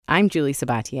I'm Julie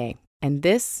Sabatier, and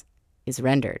this is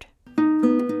Rendered.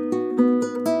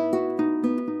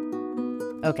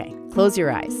 Okay, close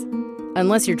your eyes.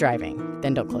 Unless you're driving,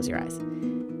 then don't close your eyes.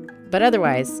 But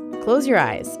otherwise, close your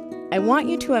eyes. I want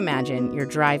you to imagine you're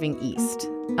driving east,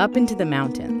 up into the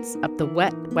mountains, up the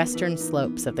wet western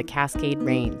slopes of the Cascade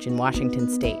Range in Washington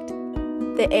state.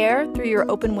 The air through your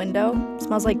open window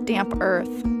smells like damp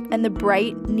earth and the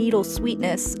bright needle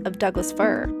sweetness of Douglas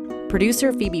fir.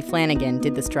 Producer Phoebe Flanagan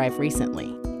did this drive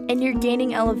recently. And you're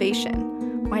gaining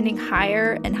elevation, winding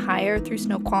higher and higher through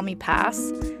Snoqualmie Pass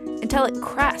until it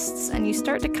crests and you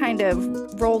start to kind of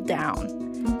roll down.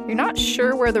 You're not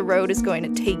sure where the road is going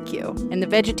to take you. And the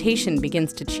vegetation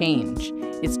begins to change.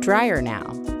 It's drier now.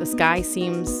 The sky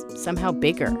seems somehow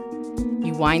bigger.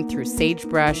 You wind through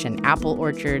sagebrush and apple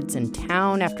orchards in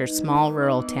town after small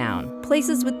rural town.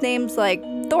 Places with names like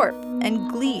Thorpe and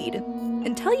Glede,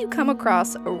 until you come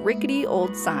across a rickety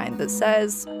old sign that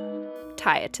says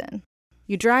Tieton.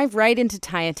 You drive right into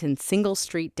Tieton's single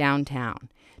street downtown,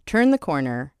 turn the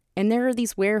corner, and there are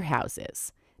these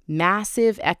warehouses.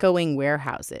 Massive, echoing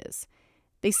warehouses.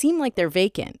 They seem like they're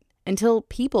vacant until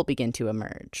people begin to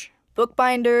emerge.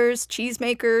 Bookbinders,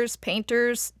 cheesemakers,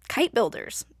 painters, kite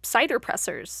builders, cider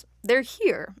pressers. They're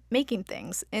here, making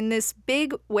things, in this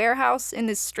big warehouse in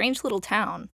this strange little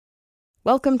town.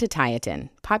 Welcome to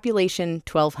Tieton, population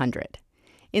 1,200.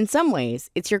 In some ways,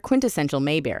 it's your quintessential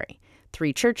Mayberry.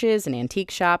 3 churches, an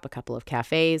antique shop, a couple of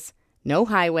cafes, no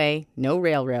highway, no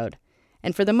railroad.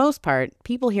 And for the most part,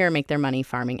 people here make their money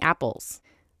farming apples.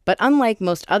 But unlike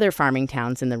most other farming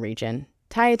towns in the region,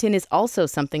 Tieton is also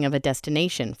something of a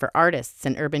destination for artists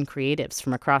and urban creatives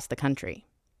from across the country.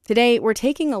 Today, we're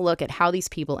taking a look at how these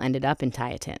people ended up in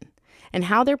Tieton and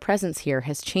how their presence here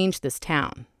has changed this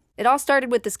town. It all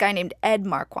started with this guy named Ed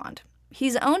Marquand.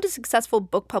 He's owned a successful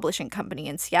book publishing company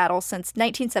in Seattle since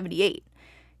 1978.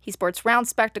 He sports round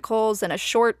spectacles and a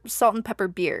short salt and pepper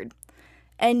beard.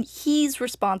 And he's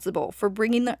responsible for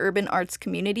bringing the urban arts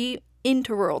community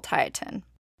into rural Tieton.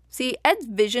 See, Ed's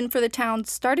vision for the town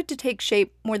started to take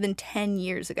shape more than 10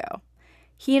 years ago.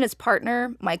 He and his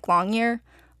partner, Mike Longyear,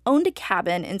 owned a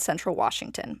cabin in central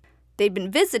Washington. They'd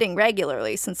been visiting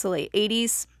regularly since the late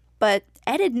 80s, but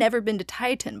Ed had never been to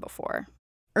Tieton before.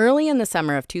 Early in the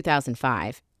summer of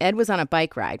 2005, Ed was on a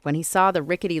bike ride when he saw the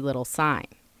rickety little sign.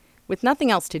 With nothing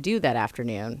else to do that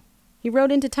afternoon, he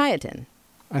rode into Tieton.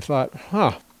 I thought,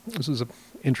 this is an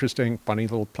interesting, funny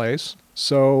little place.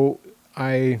 So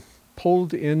I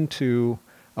pulled into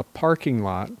a parking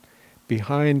lot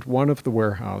behind one of the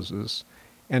warehouses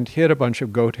and hit a bunch of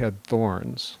goathead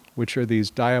thorns, which are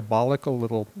these diabolical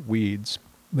little weeds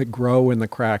that grow in the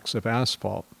cracks of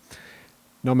asphalt.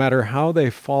 No matter how they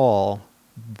fall,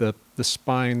 the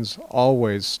spines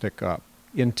always stick up.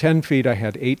 In 10 feet, I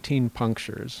had 18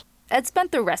 punctures. Ed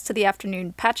spent the rest of the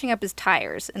afternoon patching up his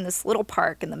tires in this little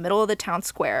park in the middle of the town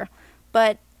square.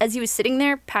 But as he was sitting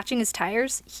there patching his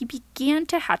tires, he began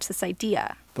to hatch this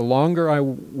idea. The longer I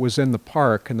was in the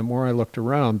park and the more I looked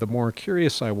around, the more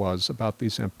curious I was about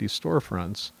these empty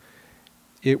storefronts.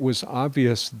 It was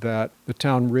obvious that the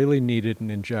town really needed an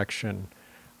injection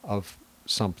of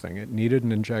something. It needed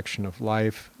an injection of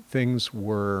life. Things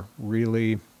were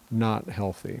really not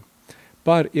healthy.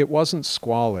 But it wasn't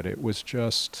squalid. It was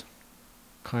just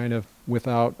kind of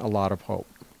without a lot of hope.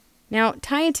 Now,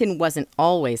 Tieton wasn't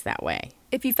always that way.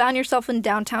 If you found yourself in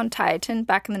downtown Tieton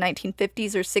back in the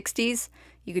 1950s or 60s,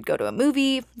 you could go to a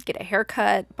movie, get a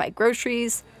haircut, buy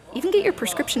groceries, even get your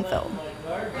prescription filled.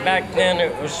 Back then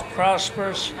it was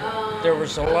prosperous. There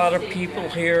was a lot of people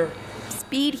here.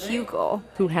 Speed Hugel,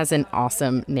 who has an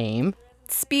awesome name.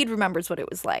 Speed remembers what it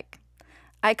was like.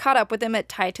 I caught up with him at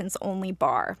Tieton's only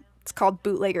bar. It's called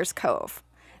Bootlegger's Cove.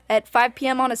 At 5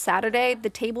 p.m. on a Saturday, the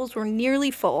tables were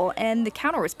nearly full and the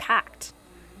counter was packed.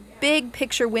 Big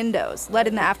picture windows let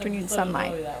in the afternoon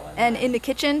sunlight. And in the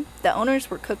kitchen, the owners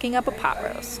were cooking up a pot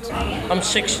roast. I'm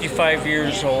 65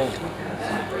 years old,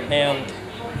 and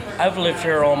I've lived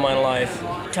here all my life.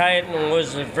 Tieton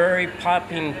was a very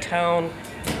popping town.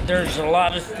 There's a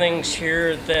lot of things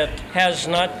here that has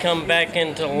not come back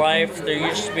into life. There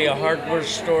used to be a hardware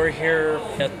store here,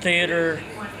 a theater.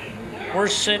 We're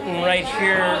sitting right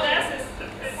here,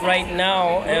 right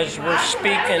now, as we're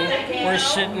speaking, we're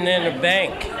sitting in a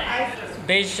bank.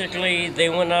 Basically, they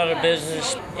went out of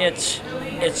business.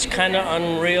 It's kind of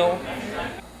unreal.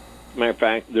 Matter of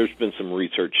fact, there's been some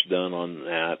research done on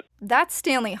that. That's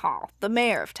Stanley Hall, the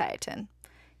mayor of Tieton.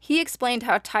 He explained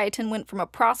how Tieton went from a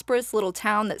prosperous little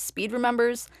town that Speed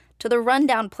remembers to the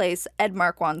rundown place Ed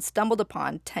Marquand stumbled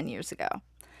upon 10 years ago.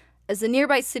 As the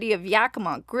nearby city of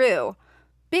Yakima grew,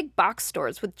 big box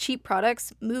stores with cheap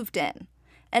products moved in.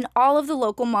 and all of the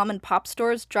local mom-and-pop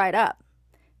stores dried up.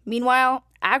 Meanwhile,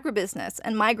 agribusiness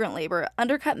and migrant labor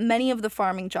undercut many of the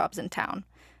farming jobs in town,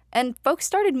 and folks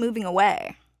started moving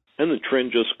away. And the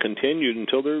trend just continued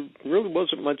until there really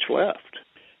wasn't much left.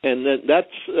 And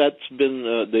that's been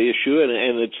the issue,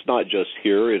 and it's not just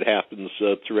here. It happens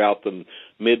throughout the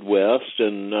Midwest,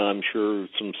 and I'm sure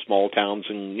some small towns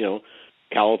in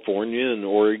California and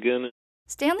Oregon.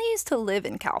 Stanley used to live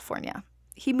in California.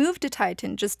 He moved to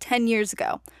Tieton just 10 years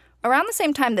ago, around the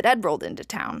same time that Ed rolled into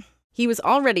town. He was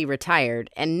already retired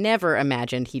and never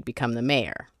imagined he'd become the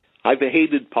mayor. I've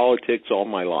hated politics all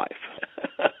my life.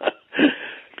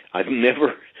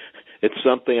 It's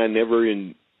something I never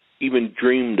even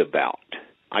dreamed about.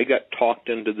 I got talked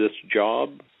into this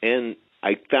job, and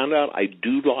I found out I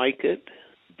do like it,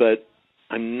 but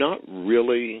I'm not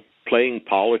really playing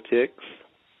politics.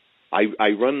 I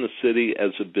run the city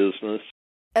as a business.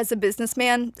 As a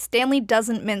businessman, Stanley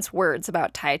doesn't mince words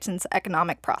about Tieton's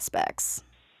economic prospects.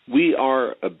 We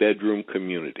are a bedroom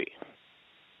community.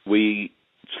 We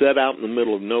set out in the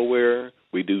middle of nowhere.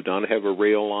 We do not have a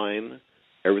rail line.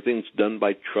 Everything's done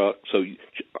by truck. So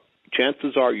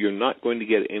chances are you're not going to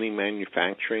get any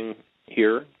manufacturing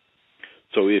here.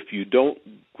 So if you don't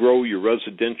grow your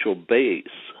residential base,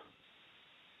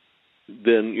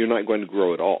 then you're not going to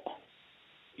grow at all.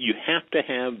 You have to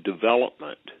have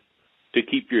development to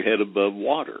keep your head above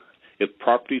water. If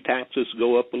property taxes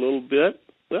go up a little bit,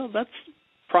 well, that's the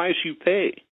price you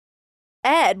pay.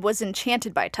 Ed was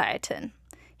enchanted by Tieton.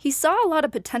 He saw a lot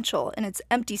of potential in its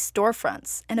empty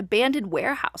storefronts and abandoned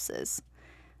warehouses.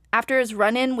 After his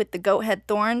run-in with the Goathead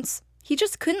Thorns, he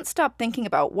just couldn't stop thinking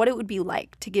about what it would be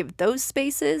like to give those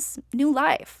spaces new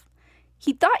life.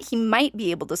 He thought he might be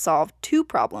able to solve two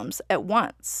problems at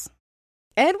once.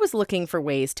 Ed was looking for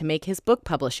ways to make his book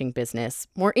publishing business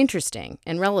more interesting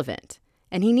and relevant,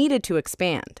 and he needed to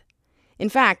expand. In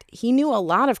fact, he knew a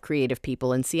lot of creative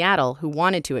people in Seattle who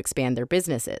wanted to expand their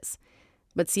businesses.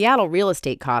 But Seattle real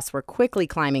estate costs were quickly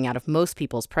climbing out of most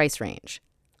people's price range.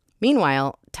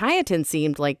 Meanwhile, Tieton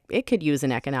seemed like it could use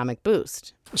an economic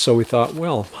boost. So we thought,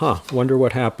 wonder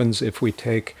what happens if we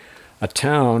take a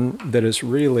town that is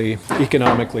really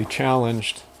economically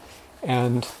challenged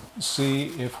and see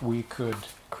if we could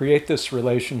create this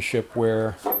relationship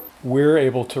where we're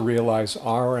able to realize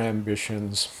our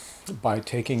ambitions by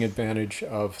taking advantage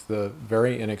of the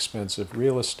very inexpensive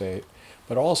real estate,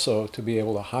 but also to be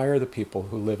able to hire the people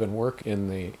who live and work in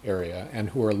the area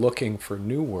and who are looking for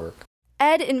new work.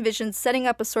 Ed envisioned setting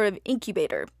up a sort of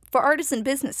incubator for artisan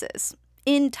businesses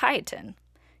in Tieton.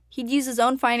 He'd use his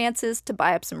own finances to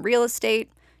buy up some real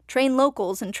estate, train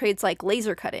locals in trades like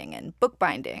laser cutting and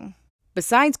bookbinding.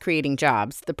 Besides creating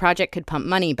jobs, the project could pump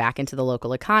money back into the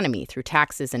local economy through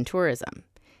taxes and tourism.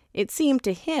 It seemed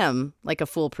to him like a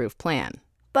foolproof plan.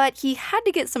 But he had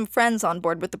to get some friends on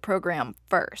board with the program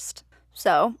first.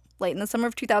 So, late in the summer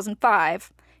of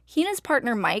 2005, he and his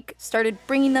partner Mike started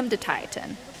bringing them to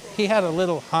Tieton. He had a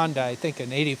little Honda, I think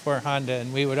an 84 Honda,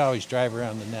 and we would always drive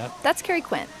around the net. That's Kerry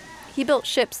Quint. He built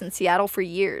ships in Seattle for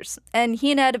years, and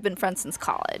he and Ed have been friends since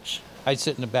college. I'd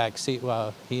sit in the back seat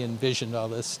while he envisioned all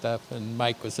this stuff, and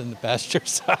Mike was in the passenger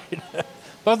side.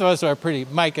 Both of us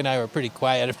Mike and I were pretty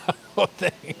quiet about the whole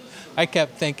thing. I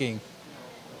kept thinking,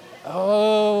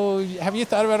 have you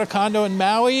thought about a condo in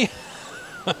Maui?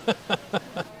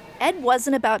 Ed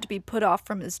wasn't about to be put off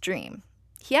from his dream.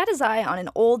 He had his eye on an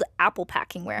old apple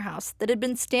packing warehouse that had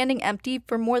been standing empty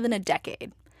for more than a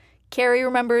decade. Kerry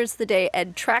remembers the day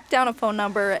Ed tracked down a phone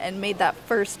number and made that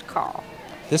first call.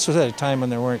 This was at a time when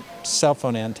there weren't cell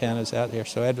phone antennas out here,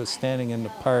 so Ed was standing in the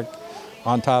park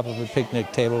on top of a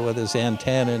picnic table with his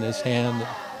antenna in his hand,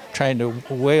 trying to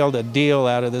whale a deal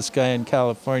out of this guy in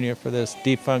California for this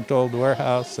defunct old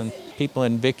warehouse. And people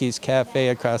in Vicky's Cafe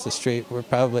across the street were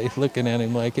probably looking at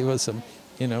him like he was from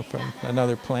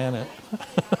another planet.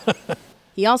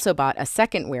 He also bought a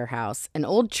second warehouse, an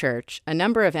old church, a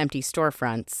number of empty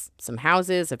storefronts, some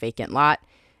houses, a vacant lot,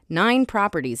 9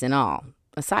 properties in all,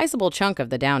 a sizable chunk of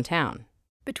the downtown.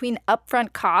 Between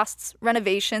upfront costs,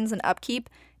 renovations, and upkeep,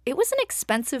 it was an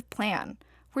expensive plan.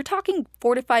 We're talking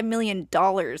 $4 to $5 million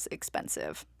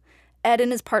expensive. Ed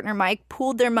and his partner Mike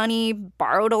pooled their money,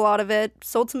 borrowed a lot of it,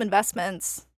 sold some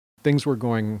investments. Things were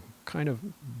going kind of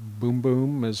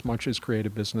boom, as much as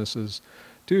creative businesses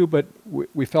do, but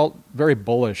we felt very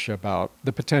bullish about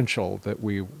the potential that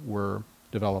we were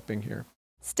developing here.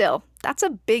 Still, that's a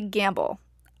big gamble.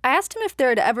 I asked him if there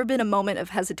had ever been a moment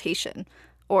of hesitation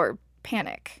or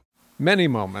panic. Many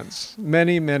moments,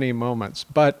 many moments.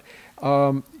 But,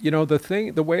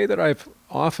 the way that I've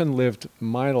often lived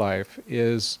my life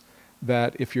is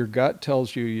that if your gut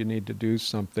tells you you need to do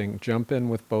something, jump in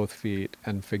with both feet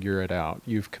and figure it out.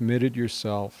 You've committed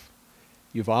yourself.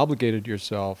 You've obligated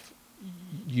yourself.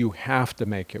 You have to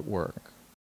make it work.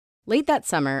 Late that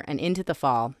summer and into the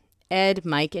fall, Ed,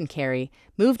 Mike, and Carrie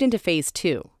moved into phase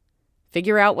 2.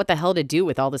 Figure out what the hell to do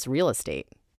with all this real estate.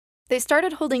 They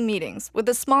started holding meetings with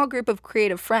a small group of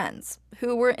creative friends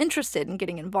who were interested in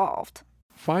getting involved.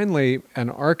 Finally, an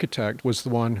architect was the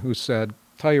one who said,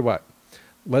 tell you what,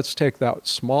 let's take that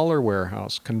smaller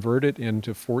warehouse, convert it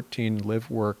into 14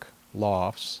 live-work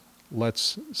lofts.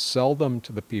 Let's sell them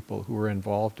to the people who are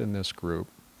involved in this group.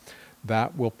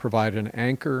 That will provide an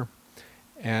anchor,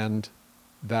 and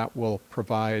that will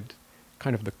provide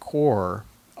kind of the core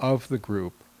of the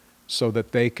group so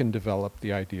that they can develop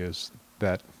the ideas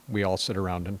that we all sit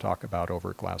around and talk about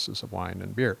over glasses of wine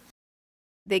and beer.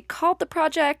 They called the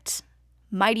project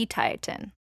Mighty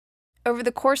Tieton. Over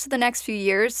the course of the next few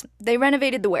years, they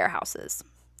renovated the warehouses.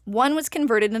 One was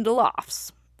converted into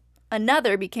lofts.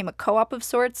 Another became a co-op of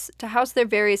sorts to house their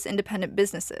various independent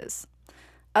businesses.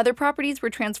 Other properties were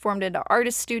transformed into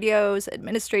artist studios,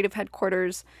 administrative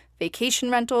headquarters, vacation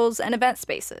rentals, and event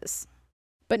spaces.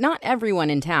 But not everyone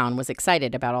in town was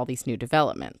excited about all these new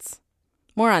developments.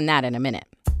 More on that in a minute.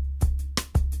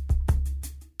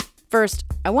 First,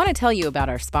 I want to tell you about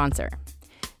our sponsor.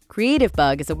 Creative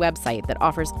Bug is a website that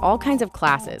offers all kinds of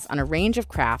classes on a range of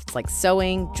crafts like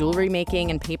sewing, jewelry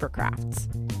making, and paper crafts.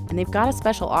 And they've got a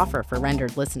special offer for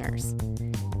Rendered listeners.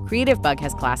 Creative Bug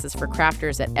has classes for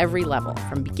crafters at every level,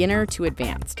 from beginner to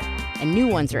advanced, and new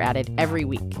ones are added every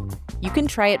week. You can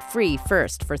try it free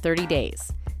first for 30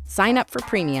 days. Sign up for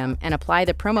premium and apply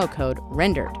the promo code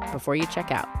RENDERED before you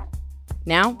check out.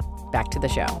 Now, back to the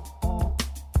show.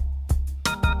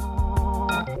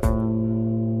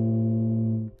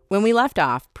 When we left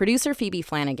off, producer Phoebe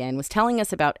Flanagan was telling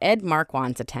us about Ed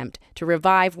Marquand's attempt to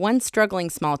revive one struggling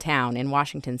small town in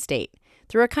Washington state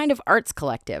through a kind of arts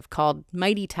collective called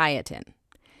Mighty Tieton.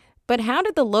 But how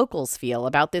did the locals feel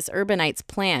about this urbanite's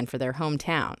plan for their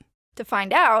hometown? To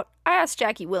find out, I asked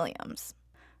Jackie Williams.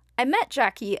 I met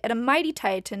Jackie at a Mighty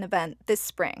Tieton event this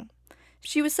spring.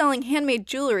 She was selling handmade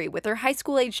jewelry with her high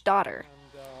school-aged daughter.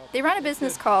 They run a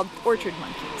business called Orchard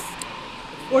Monkeys.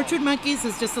 Orchard Monkeys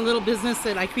is just a little business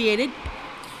that I created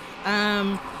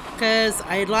because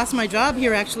I had lost my job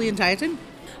here actually in Tieton.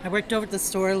 I worked over at the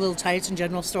store, a little Tieton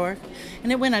general store,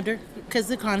 and it went under because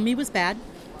the economy was bad.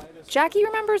 Jackie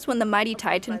remembers when the Mighty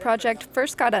Tieton project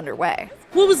first got underway.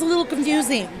 Well, it was a little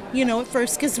confusing, at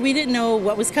first because we didn't know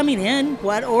what was coming in,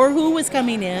 what or who was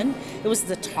coming in. It was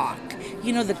the talk,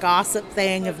 the gossip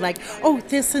thing of like, oh,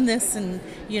 this and this, and,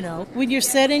 when you're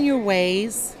set in your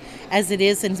ways, as it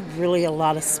is in really a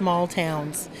lot of small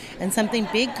towns, and something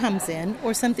big comes in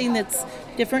or something that's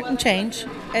different and change,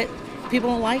 people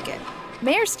don't like it.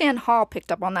 Mayor Stan Hall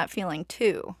picked up on that feeling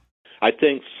too. I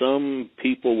think some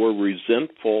people were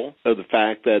resentful of the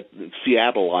fact that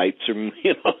Seattleites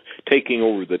are, taking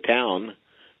over the town,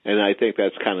 and I think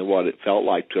that's kind of what it felt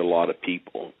like to a lot of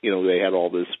people. They had all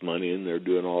this money and they're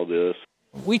doing all this.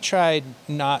 We tried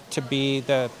not to be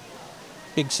the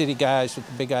big city guys with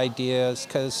the big ideas,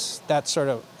 because that sort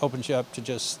of opens you up to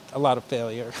just a lot of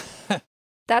failure.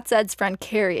 That's Ed's friend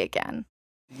Carrie again.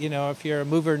 If you're a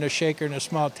mover and a shaker in a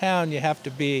small town, you have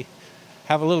to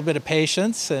have a little bit of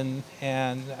patience and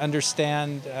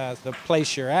understand the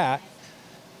place you're at.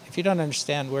 If you don't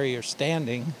understand where you're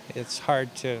standing, it's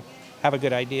hard to have a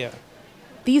good idea.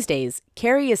 These days,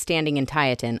 Carrie is standing in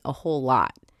Tieton a whole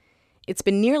lot. It's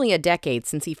been nearly a decade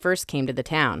since he first came to the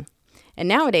town. And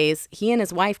nowadays, he and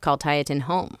his wife call Tieton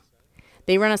home.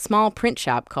 They run a small print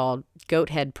shop called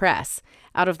Goathead Press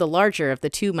out of the larger of the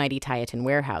two Mighty Tieton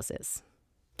warehouses.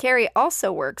 Carrie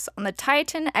also works on the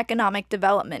Tieton Economic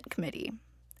Development Committee.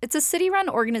 It's a city-run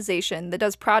organization that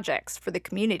does projects for the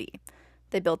community.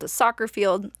 They built a soccer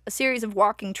field, a series of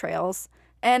walking trails,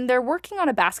 and they're working on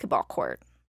a basketball court.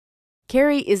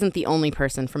 Carrie isn't the only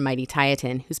person from Mighty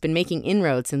Tieton who's been making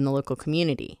inroads in the local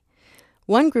community.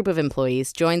 One group of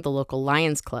employees joined the local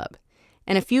Lions Club,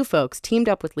 and a few folks teamed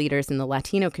up with leaders in the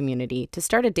Latino community to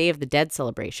start a Day of the Dead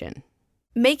celebration.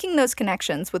 Making those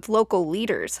connections with local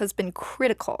leaders has been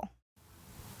critical.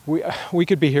 We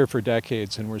could be here for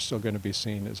decades and we're still going to be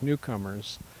seen as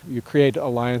newcomers. You create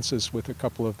alliances with a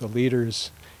couple of the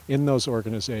leaders in those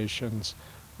organizations.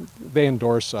 They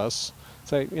endorse us.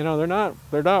 Say, they're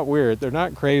not weird, they're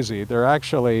not crazy, they're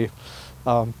actually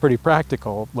pretty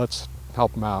practical. Let's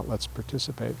help them out. Let's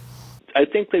participate. I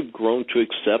think they've grown to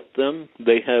accept them.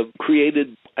 They have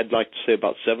created, I'd like to say,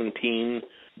 about 17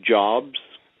 jobs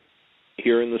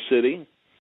here in the city.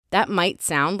 That might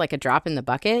sound like a drop in the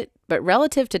bucket, But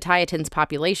relative to Tieton's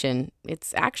population,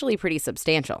 it's actually pretty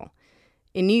substantial.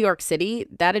 In New York City,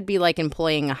 that'd be like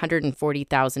employing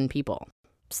 140,000 people.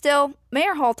 Still,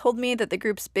 Mayor Hall told me that the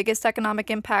group's biggest economic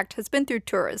impact has been through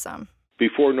tourism.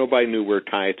 Before, nobody knew where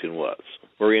Tieton was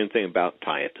or anything about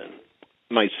Tieton.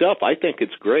 Myself, I think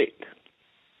it's great.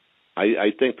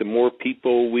 I think the more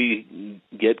people we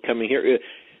get coming here,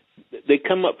 they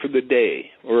come up for the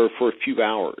day or for a few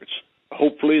hours.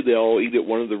 Hopefully they'll eat at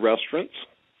one of the restaurants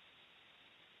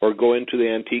or go into the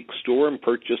antique store and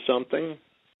purchase something.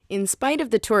 In spite of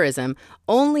the tourism,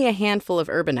 only a handful of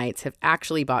urbanites have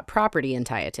actually bought property in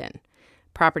Tieton.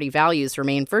 Property values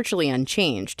remain virtually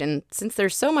unchanged, and since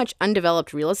there's so much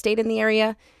undeveloped real estate in the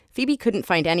area, Phoebe couldn't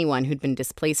find anyone who'd been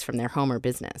displaced from their home or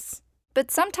business. But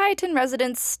some Tieton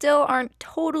residents still aren't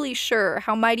totally sure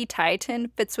how Mighty Tieton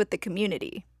fits with the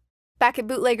community. Back at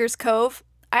Bootleggers Cove,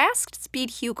 I asked Speed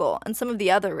Hugel and some of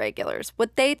the other regulars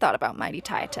what they thought about Mighty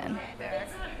Tieton.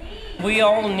 We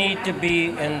all need to be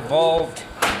involved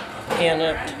in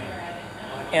it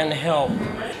and help.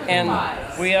 And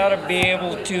we ought to be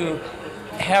able to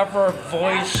have our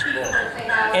voice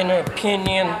and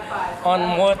opinion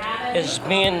on what is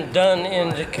being done in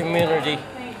the community.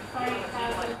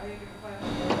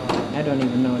 I don't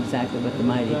even know exactly what the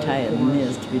Mighty Tieton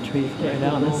is, to be quite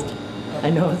honest. I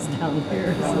know it's down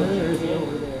here, so there's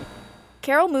over there.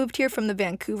 Carol moved here from the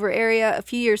Vancouver area a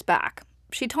few years back.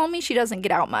 She told me she doesn't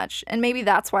get out much, and maybe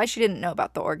that's why she didn't know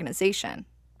about the organization.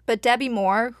 But Debbie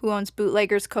Moore, who owns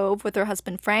Bootleggers Cove with her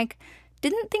husband Frank,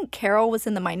 didn't think Carol was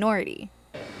in the minority.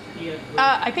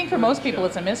 I think for most people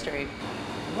it's a mystery.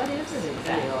 What is it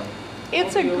exactly?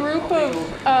 It's a group of,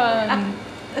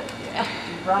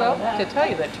 well, to tell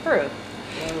you the truth,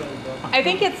 I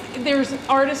think there's an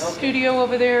artist studio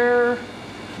over there.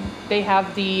 They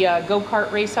have the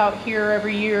go-kart race out here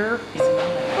every year.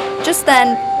 Just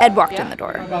then, Ed walked in the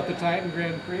door. How about the Tieton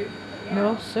Grand Prix?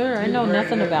 No, sir, I know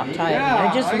nothing about Tieton.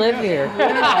 I just live here.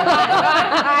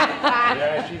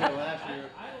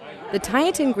 The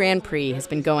Tieton Grand Prix has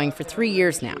been going for 3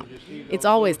 years now. It's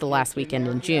always the last weekend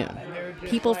in June.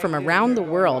 People from around the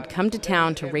world come to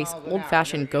town to race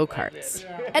old-fashioned go-karts.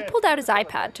 Ed pulled out his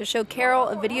iPad to show Carol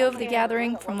a video of the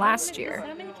gathering from last year.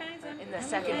 In the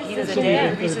second heat of the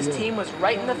day, Reese's team was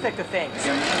right in the thick of things.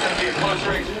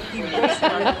 He raced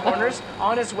around the corners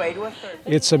on his way to a third.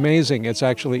 It's amazing. It's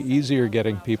actually easier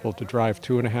getting people to drive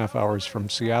 2.5 hours from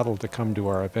Seattle to come to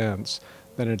our events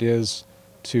than it is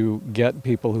to get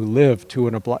people who live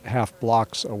 2.5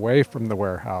 blocks away from the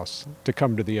warehouse to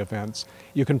come to the events.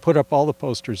 You can put up all the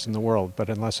posters in the world, but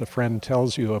unless a friend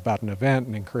tells you about an event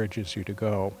and encourages you to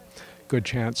go, good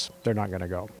chance they're not going to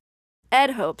go.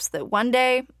 Ed hopes that one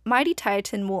day, Mighty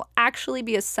Tieton will actually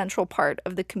be a central part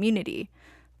of the community.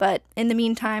 But in the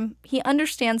meantime, he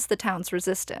understands the town's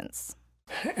resistance.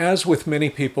 As with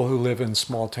many people who live in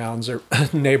small towns or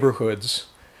neighborhoods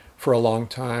for a long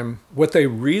time, what they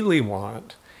really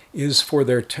want is for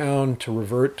their town to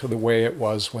revert to the way it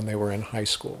was when they were in high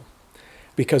school.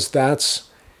 Because that's,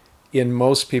 in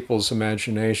most people's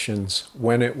imaginations,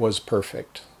 when it was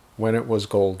perfect, when it was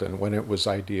golden, when it was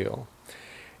ideal.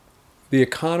 The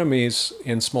economies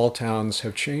in small towns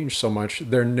have changed so much,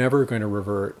 they're never going to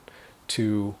revert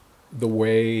to the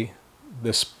way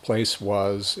this place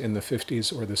was in the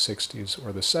 50s or the 60s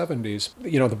or the 70s.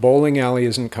 You know, the bowling alley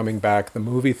isn't coming back, the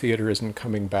movie theater isn't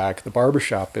coming back, the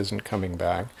barbershop isn't coming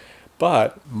back.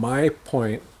 But my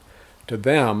point to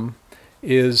them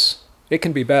is it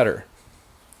can be better.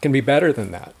 It can be better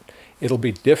than that. It'll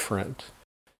be different.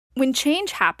 When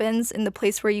change happens in the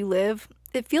place where you live,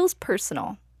 it feels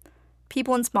personal.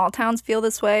 People in small towns feel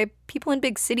this way. People in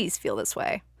big cities feel this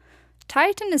way.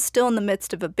 Tieton is still in the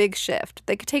midst of a big shift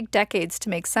that could take decades to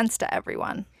make sense to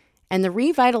everyone. And the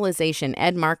revitalization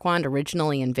Ed Marquand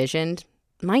originally envisioned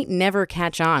might never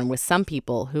catch on with some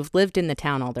people who've lived in the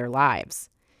town all their lives.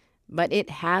 But it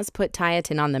has put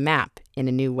Tieton on the map in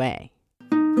a new way.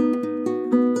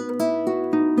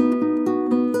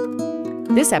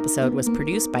 This episode was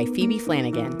produced by Phoebe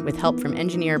Flanagan with help from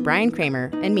engineer Brian Kramer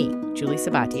and me, Julie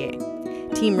Sabatier.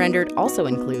 Team Rendered also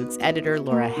includes editor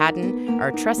Laura Haddon,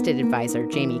 our trusted advisor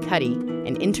Jamie Cuddy,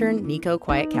 and intern Nico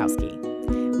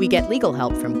Kwiatkowski. We get legal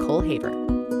help from Cole Haber.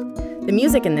 The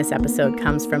music in this episode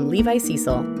comes from Levi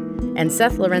Cecil and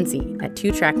Seth Lorenzi at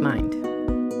 2 Track Mind.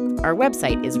 Our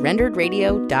website is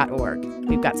renderedradio.org.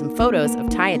 We've got some photos of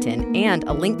Tieton and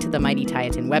a link to the Mighty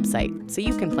Tieton website so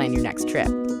you can plan your next trip.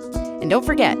 And don't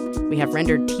forget, we have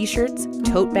rendered t-shirts,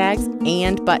 tote bags,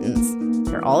 and buttons.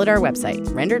 They're all at our website,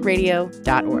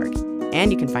 renderedradio.org.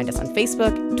 And you can find us on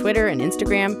Facebook, Twitter, and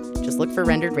Instagram. Just look for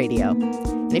Rendered Radio.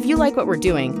 And if you like what we're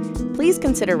doing, please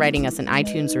consider writing us an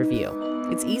iTunes review.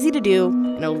 It's easy to do,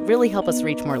 and it'll really help us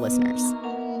reach more listeners.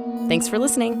 Thanks for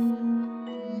listening.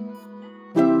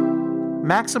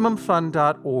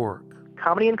 MaximumFun.org.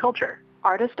 Comedy and culture.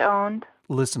 Artist owned.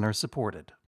 Listener supported.